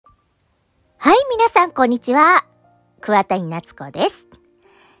はい、皆さんこんにちは。桑谷夏子です。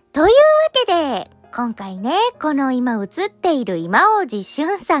というわけで、今回ね、この今映っている今大路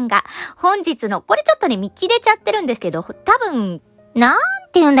峻さんが、本日の、これちょっとね、見切れちゃってるんですけど、多分、なん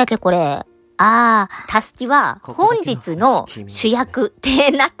て言うんだっけ、これ。たすきは本日の主役って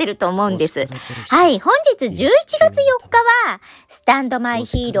なってると思うんです。はい、本日11月4日は、スタンドマイ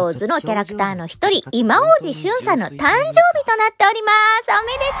ヒーローズのキャラクターの一人、今大路峻さんの誕生日となっております。お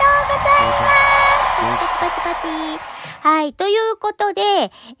めでとうございます。パチパチパチパチ。はい、ということで、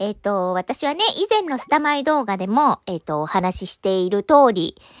私はね、以前のスタマイ動画でも、お話ししている通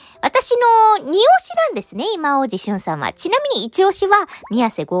り、私の2推しなんですね、今大路峻さんは。ちなみに1推しは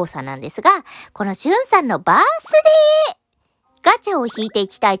宮瀬豪さんなんですが、この峻さんのバースデーガチャを引いてい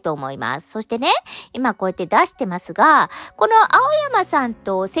きたいと思います。そしてね、今こうやって出してますが、この青山さん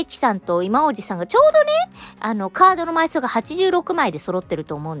と関さんと今大路さんがちょうどね、カードの枚数が86枚で揃ってる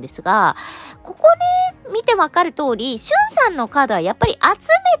と思うんですが、ここね、見てわかる通り、峻さんのカードはやっぱり集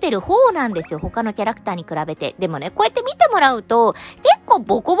めてる方なんですよ。他のキャラクターに比べて。でもね、こうやって見てもらうと、結構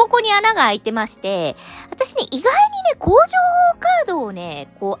ボコボコに穴が開いてまして、私ね、意外にね、工場カードをね、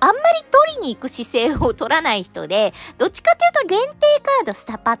あんまり取りに行く姿勢を取らない人で、どっちかっていうと限定カード、ス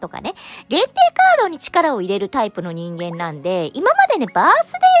タパとかね、限定カードに力を入れるタイプの人間なんで、今までね、バー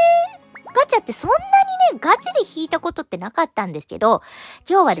スデーガチャってそんなにね、ガチで引いたことってなかったんですけど、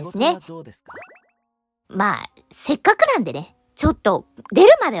今日はですね、せっかくなんでね、ちょっと出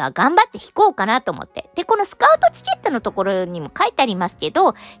るまでは頑張って引こうかなと思って。で、このスカウトチケットのところにも書いてありますけど、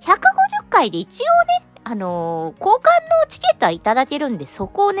150回で一応ね、交換のチケットはいただけるんで、そ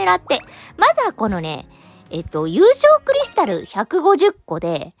こを狙って、まずはこのね、優勝クリスタル150個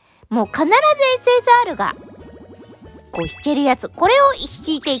で、もう必ず SSR が、引けるやつ、これを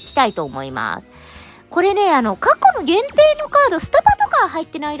引いていきたいと思います。これね、過去の限定のカード、スタパとかは入っ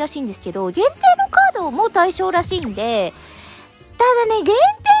てないらしいんですけど、限定のカードも対象らしいんで、ただね、限定の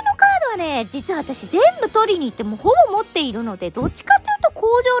カードはね、実は私全部取りに行ってもほぼ持っているので、どっちかというと工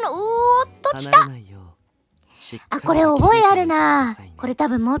場の、来た！これ覚えあるな。これ多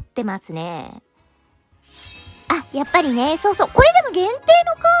分持ってますね。やっぱりね、そうそう。これでも限定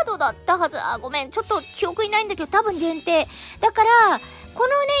のカードだったはず。ごめん。ちょっと記憶にないんだけど、多分限定。だから、こ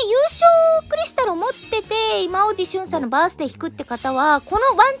のね、優勝クリスタルを持ってて、今大路峻さんのバースデー引くって方は、こ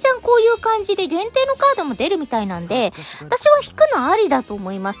のワンチャンこういう感じで限定のカードも出るみたいなんで、私は引くのありだと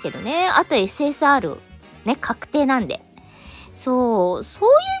思いますけどね。あと SSR。ね、確定なんで。そういう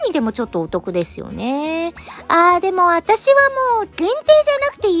意味でもちょっとお得ですよね。でも私はもう限定じゃ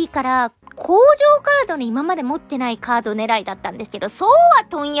なくていいから、工場カードに今まで持ってないカード狙いだったんですけど、そうは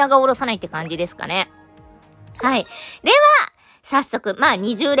問屋が下ろさないって感じですかね。はい。では、早速、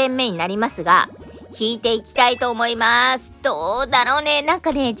20連目になりますが、引いていきたいと思います。どうだろうね。なん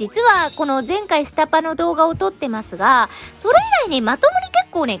かね、実はこの前回スタパの動画を撮ってますが、それ以来ね、まともに結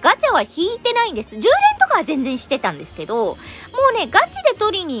構ね、ガチャは引いてないんです。10連とかは全然してたんですけど、もうね、ガチで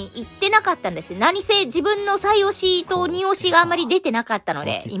取りに行ってなかったんです。何せ自分の最推しと2推しがあんまり出てなかったの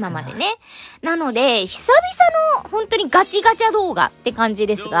で、今までね。なので、久々の本当にガチガチャ動画って感じ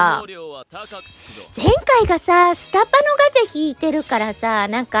ですが、前回がさ、スタパのガチャ引いてるからさ、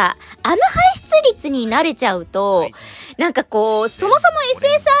なんか、排出率に慣れちゃうと、なんかそもそも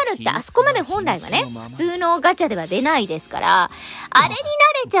SSR ってあそこまで本来はね、普通のガチャでは出ないですから、あれに慣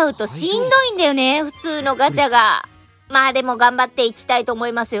れちゃうとしんどいんだよね、普通のガチャが。でも頑張っていきたいと思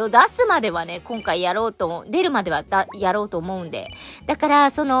いますよ。出すまではね、今回出るまではやろうと思うんで。だから、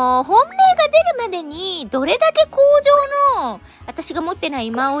本命が出るまでに、どれだけ工場の、私が持ってない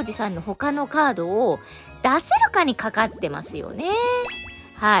今大路さんの他のカードを出せるかにかかってますよね。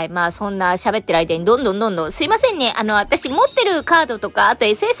はい。そんな喋ってる間にどんどん、すいませんね。私持ってるカードとか、あと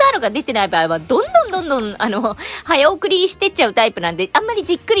SSR が出てない場合は、どんどん、早送りしてっちゃうタイプなんで、あんまり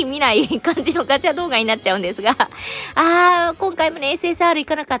じっくり見ない感じのガチャ動画になっちゃうんですが、今回もね、SSR い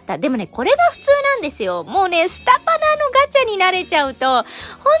かなかった。でもね、これが普通なんですよ。もうね、スタパナのガチャに慣れちゃうと、本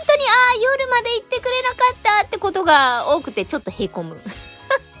当に、夜まで行ってくれなかったってことが多くて、ちょっとへこむ。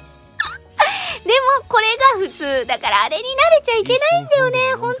でも、これが普通。だから、あれに慣れちゃいけないんだよ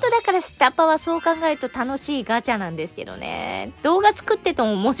ね。本当だから、スタパはそう考えると楽しいガチャなんですけどね。動画作ってて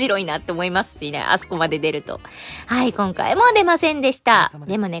も面白いなって思いますしね。あそこまで出ると。はい、今回も出ませんでした。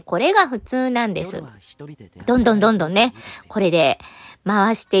でもね、これが普通なんです。どんどんね、これで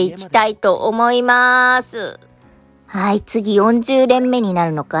回していきたいと思います。はい、次40連目にな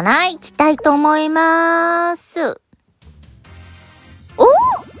るのかな？いきたいと思います。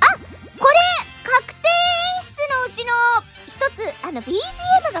これ確定演出のうちの一つ、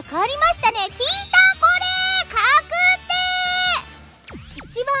BGM が変わりましたね。聞いたこれ確定！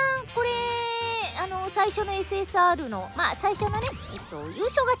一番これ最初の SSR の、まあ最初のね、優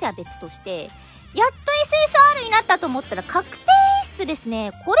勝ガチャは別として、やっと SSR になったと思ったら確定演出です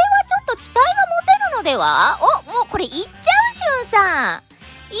ね。これはちょっと期待が持てるのでは？お、もうこれいっちゃう、しゅんさん。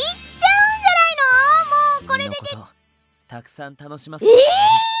いっちゃうんじゃないの？もうこれでたくさん楽します。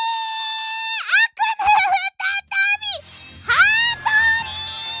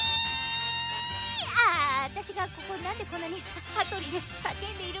私がここなんでこんなにハトリで叫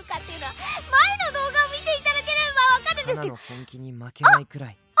んでいるかっていうのは前の動画を見ていただければわかるんですけど、花の本気に負けないくら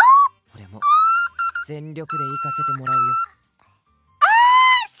い俺も全力で行かせてもらうよ。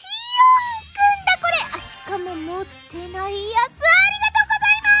シオンくんだこれ。しかも持ってないやつありがとうござ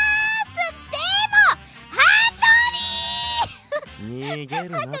います。でもハトリー逃げる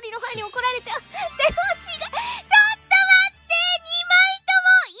な。ハトリの前に怒られちゃう。でも違う、ちょっと待って2枚と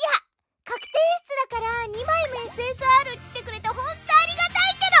も。いや確定室だから2枚も SSR 来てくれてほんとありがた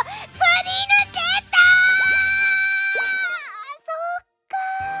いけど、すり抜けたー。そ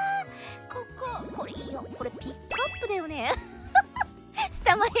っかー、これいいよ。これピックアップだよねス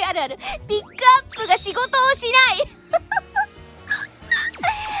タマイあるある、ピックアップが仕事をしないそっかー、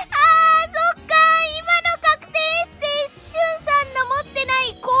今の確定室でしゅんさんの持ってな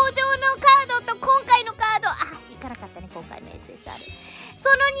い工場のカードと今回のカード、いかなかったね今回の SSR。そ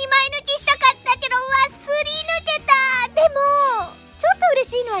の2枚抜きしたかったけど、すり抜けた。でもちょっと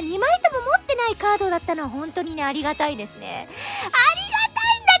嬉しいのは2枚とも持ってないカードだったのは本当にね、ありがたいですね。ありがたい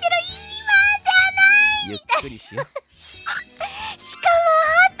んだけど今じゃないゆっくりしようしかも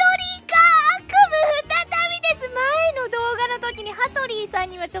ハトリーか。悪夢再びです。前の動画の時にハトリーさん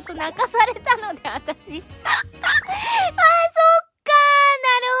にはちょっと泣かされたので私そっかー、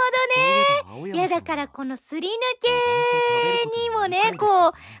なるほどね。いやだからこのすり抜けにもね、こ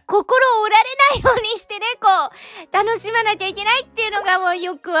う心を折られないようにしてね、こう楽しまなきゃいけないっていうのがもう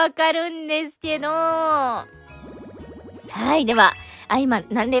よくわかるんですけど、はい、では今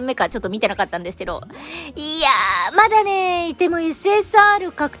何連目かちょっと見てなかったんですけど、いやーまだね、でも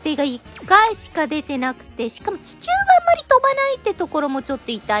SSR 確定が1回しか出てなくて、しかも気球があんまり飛ばないってところもちょっ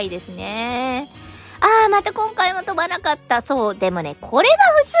と痛いですね。また今回も飛ばなかった。そう、でもね、これが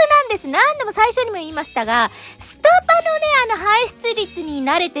普通なんです。何でも最初にも言いましたが、スタバのね、排出率に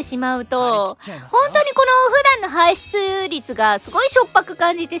慣れてしまうと、本当にこの普段の排出率がすごいしょっぱく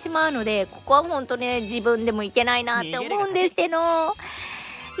感じてしまうので、ここは本当ね、自分でもいけないなって思うんですけど、なかなかね、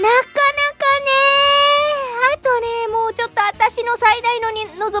あとね、もうちょっと私の最大の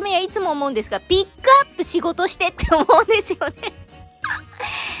望みはいつも思うんですが、ピックアップ仕事してって思うんですよね。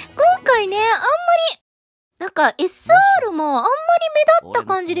今回ね、あんまりなんか SR もあんまり目立った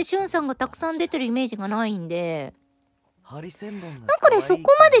感じでしゅんさんがたくさん出てるイメージがないんで、なんかね、そ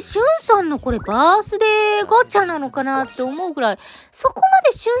こまでしゅんさんのこれバースデーガチャなのかなって思うぐらい、そこま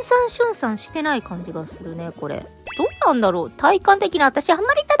でしゅんさんしてない感じがするね。これどうなんだろう、体感的な。私あん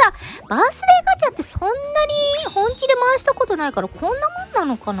まりただバースデーガチャってそんなに本気で回したことないから、こんなもんな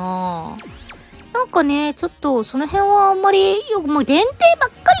のかな。なんかね、ちょっとその辺はあんまりもう限定ばっ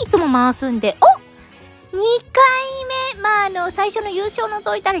かりいつも回すんで。2回目、最初の優勝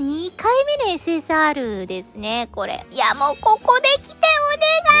除いたら2回目の SSR ですね、これ。いや、もうここで来てお願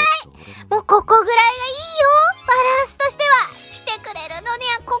い。もうここぐらいがいいよ。バランスとしては。来てくれるのに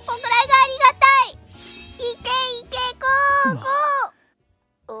はここぐらいがありがたい。いけ、ゴ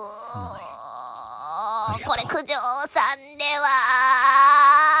ー。これ九条さんでは、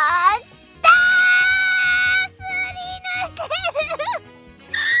すり抜ける。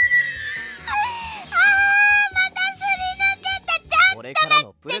これから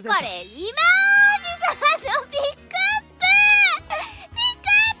のプレゼント。これ今おじさんのピックアッ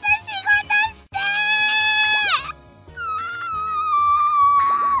プ仕事して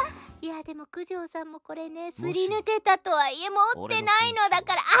ー。いやでも九条さんもこれね、すり抜けたとはいえ持ってないのだ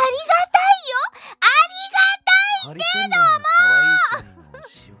からありがたいよ。ありがたいけども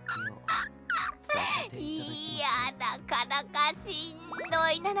いやなかなかしんど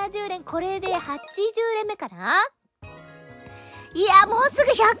い。70連、これで80連目かな。いや、もうす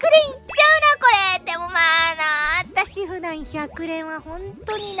ぐ100連いっちゃうな、これ。でもまあな、私普段100連は本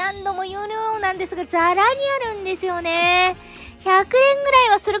当に何度も言うようなんですが、ザラにあるんですよね。100連ぐらい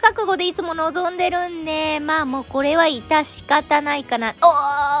はする覚悟でいつも望んでるんで、まあもうこれは致し方ないかな。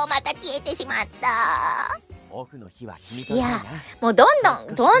また消えてしまった。オフの日は君といや、もうどんど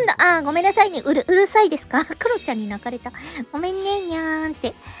ん、ごめんなさいね。うるさいですか？クロちゃんに泣かれた。ごめんね、にゃーんっ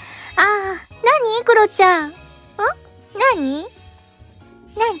て。なにクロちゃん。なに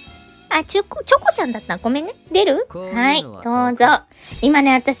チョコちゃんだった。ごめんね。出る？はい、どうぞ。今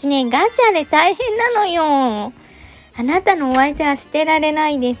ね、私ね、ガチャで大変なのよ。あなたのお相手はしてられな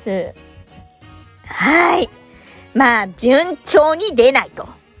いです。はい。まあ、順調に出ないと。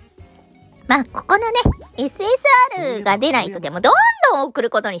まあ、ここのね、SSR が出ないとでも、どんどん送る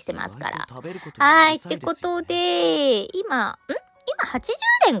ことにしてますから。はい。ってことで、今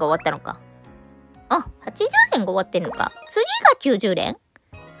80連が終わったのか。あ、80連が終わってんのか。次が90連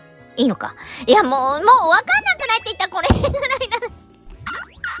いいのか。いや、もうわかんなくなっていった、これぐらいなの。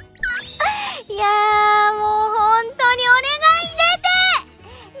いやー、もう本当にお願い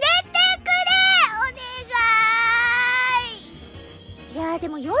出てくれお願い。いやー、で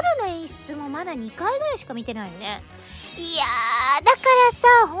も夜の演出もまだ2回ぐらいしか見てないね。いやー、だから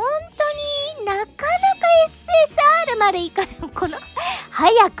さ、本当になかなか SSR までいかない。この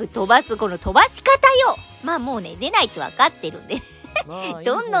早く飛ばすこの飛ばし方よ。まあもうね、出ないって分かってるんで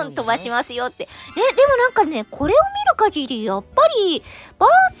どんどん飛ばしますよって。でもなんかね、これを見る限り、やっぱり、バー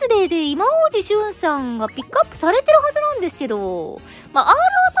スデーで今大路峻さんがピックアップされてるはずなんですけど、まあ、R は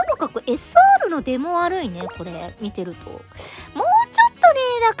ともかく SR の出も悪いね、これ、見てると。もうちょっとね、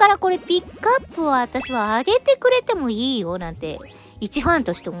だからこれピックアップは私は上げてくれてもいいよ、なんて、一ファン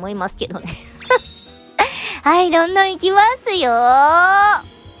として思いますけどね。はい、どんどんいきますよー。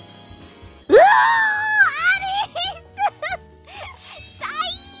うおー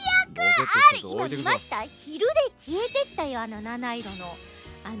今見ました？昼で消えてったよ、七色の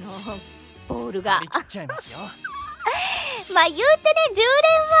ボールが。まあ言うてね、10連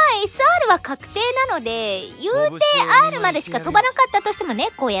は SR は確定なので、言うて R までしか飛ばなかったとしてもね、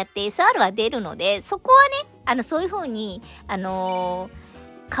こうやって SR は出るので、そこはね、そういう風に変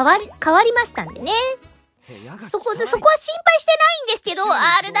わりましたんでね。そこは心配してないんですけど、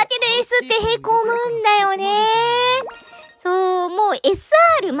R だけの演出ってへこむんだよね。そう、もう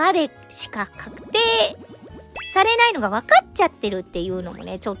SR までしか確定されないのが分かっちゃってるっていうのも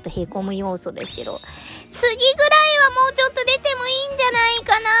ね、ちょっとへこむ要素ですけど、次ぐらいはもうちょっと出てもいいんじゃない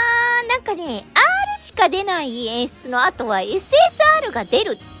かな。なんかね、R しか出ない演出の後は SSR が出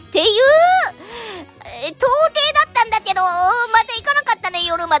るっていう到底だったんだけど、また行かなかったね、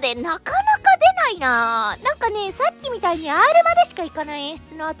夜まで。なかなか出ないな。なんかね、さっきみたいに R までしか行かない演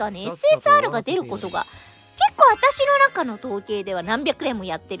出の後はね、SSR が出ることが結構私の中の統計では何百連も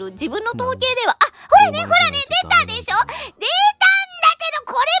やってる自分の統計では、ほらね、出たでしょ。出たんだけど、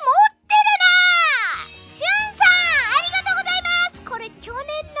これ持ってるな。しゅんさん、ありがとうございます。これ去年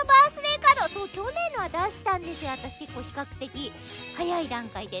のバースデーカード、そう、去年のは出したんですよ。私結構比較的早い段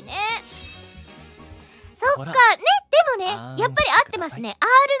階でね。そっかね、でもね、やっぱり合ってますね。R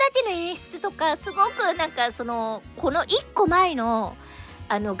だけの演出とか、すごくなんかこの1個前の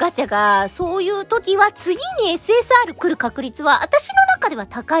ガチャが、そういう時は次に SSR 来る確率は私の中では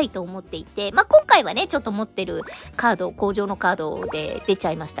高いと思っていて、まあ、今回はね、ちょっと持ってるカード、工場のカードで出ち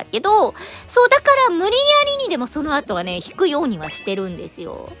ゃいましたけど、そう、だから無理やりにでもその後はね、引くようにはしてるんです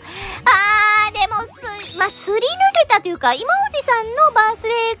よ。でもまあ、すり抜けたというか、今おじさんのバースデ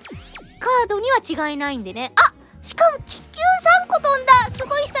ーカードには違いないんでね。しかも気球3個飛んだ。す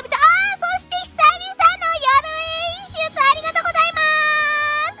ごい久々。そして久々の夜演出、ありがとうございま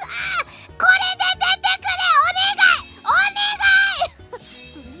す。これで出てくれ、お願い。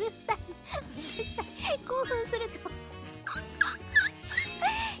うるさい。興奮すると。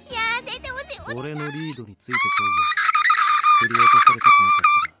いやー、出てほしい。俺のリードについてこいよ。振り落とされたくなかっ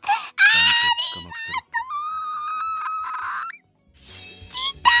たら、ちゃんと捕まってる。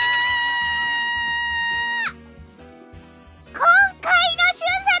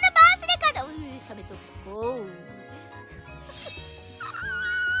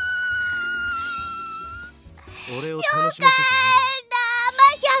俺を楽しませてみろ。ま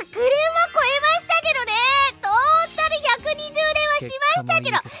あ100連は超えましたけどね。トータル120連はしました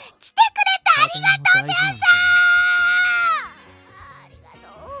けど、来てくれてありがとう、ジュンさん。ありがと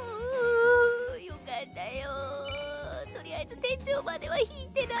う。よかったよ。とりあえず天井までは引い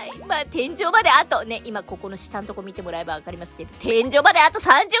てない。まあ天井まであとね、今ここの下のとこ見てもらえば分かりますけど、天井まであと30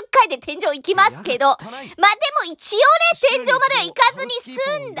回で天井行きますけど、まあでも一応ね、天井までは行かずに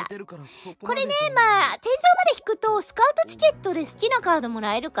済んだ。これね、まあ天井まで引くとスカウトチケットで好きなカードも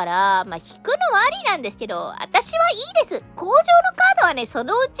らえるから、まあ引くのはありなんですけど、私はいいです。工場のカードはね、そ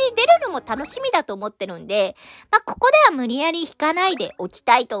のうち出るのも楽しみだと思ってるんで、まあここでは無理やり引かないでおき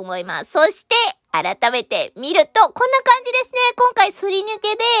たいと思います。そして改めて見るとこんな感じですね。今回すり抜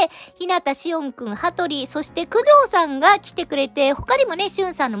けで日向しおんくん、羽鳥、そして九条さんが来てくれて、他にもね、しゅ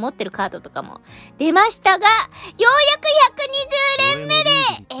んさんの持ってるカードとかも出ましたが、ようやく120連目で、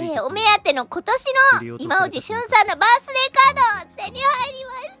お目当ての今年の今大路峻さんのバースデーカード手に入り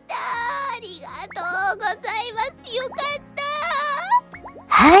ました。ありがとうございます。よかった。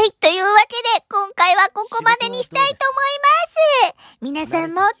はい。というわけで、今回はここまでにしたいと思います。皆さ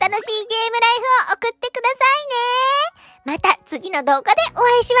んも楽しいゲームライフを送ってくださいね。また次の動画でお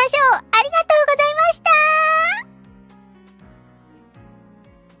会いしましょう。ありがとうございました。